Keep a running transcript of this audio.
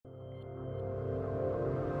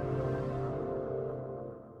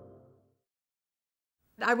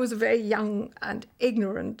I was a very young and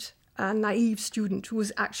ignorant and naive student who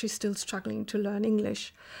was actually still struggling to learn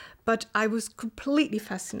English. But I was completely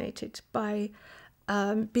fascinated by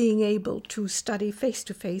being able to study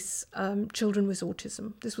face-to-face children with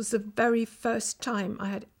autism. This was the very first time I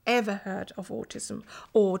had ever heard of autism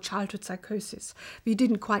or childhood psychosis. We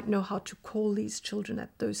didn't quite know how to call these children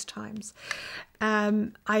at those times.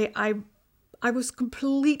 I was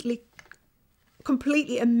completely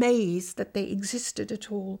amazed that they existed at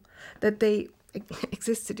all, that they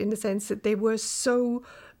existed in the sense that they were so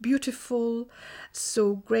beautiful,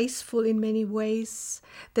 so graceful in many ways,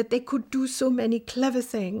 that they could do so many clever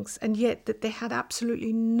things, and yet that they had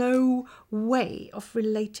absolutely no way of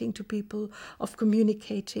relating to people, of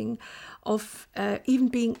communicating, of even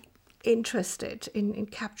being interested in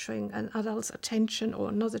capturing an adult's attention or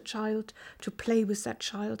another child to play with that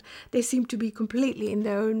child. They seemed to be completely in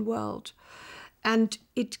their own world. And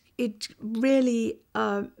it really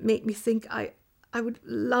made me think I would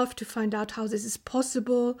love to find out how this is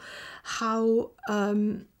possible, how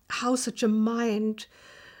such a mind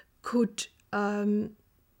could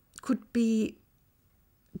be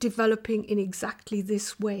developing in exactly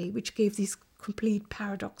this way, which gave these complete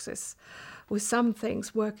paradoxes, with some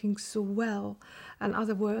things working so well and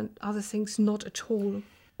other things not at all.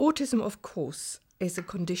 Autism, of course, is a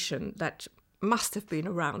condition that must have been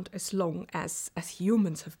around as long as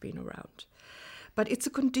humans have been around. But it's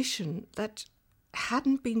a condition that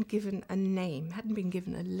hadn't been given a name, hadn't been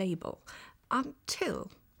given a label,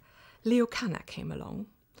 until Leo Kanner came along,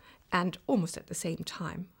 and almost at the same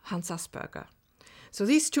time, Hans Asperger. So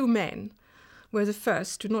these two men were the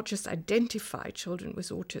first to not just identify children with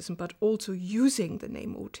autism, but also using the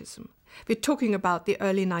name autism. We're talking about the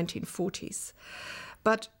early 1940s.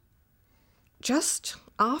 But just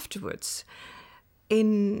afterwards,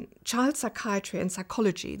 in child psychiatry and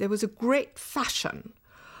psychology, there was a great fashion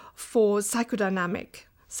for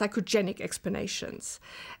psychogenic explanations.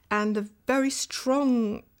 And a very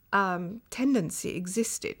strong tendency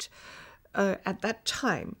existed at that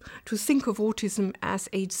time to think of autism as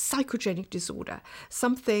a psychogenic disorder,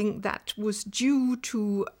 something that was due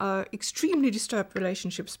to extremely disturbed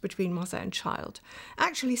relationships between mother and child.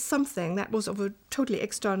 Actually something that was of a totally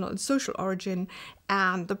external and social origin,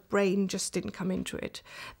 and the brain just didn't come into it.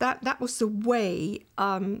 That was the way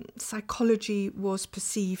psychology was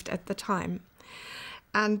perceived at the time.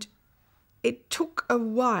 And it took a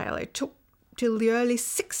while, it took till the early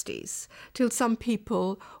 60s, till some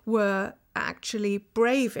people were actually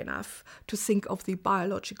brave enough to think of the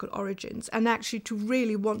biological origins and actually to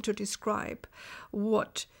really want to describe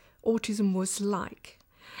what autism was like.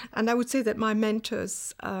 And I would say that my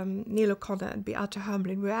mentors, Neil O'Connor and Beate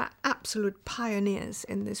Hermelin, were absolute pioneers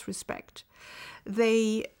in this respect.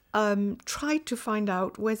 They tried to find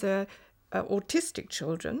out whether autistic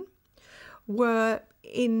children were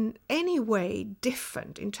in any way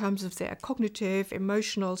different in terms of their cognitive,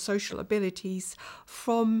 emotional, social abilities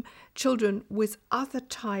from children with other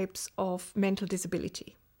types of mental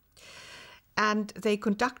disability. And they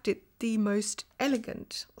conducted the most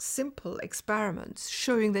elegant, simple experiments,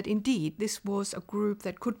 showing that indeed this was a group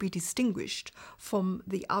that could be distinguished from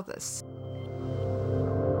the others.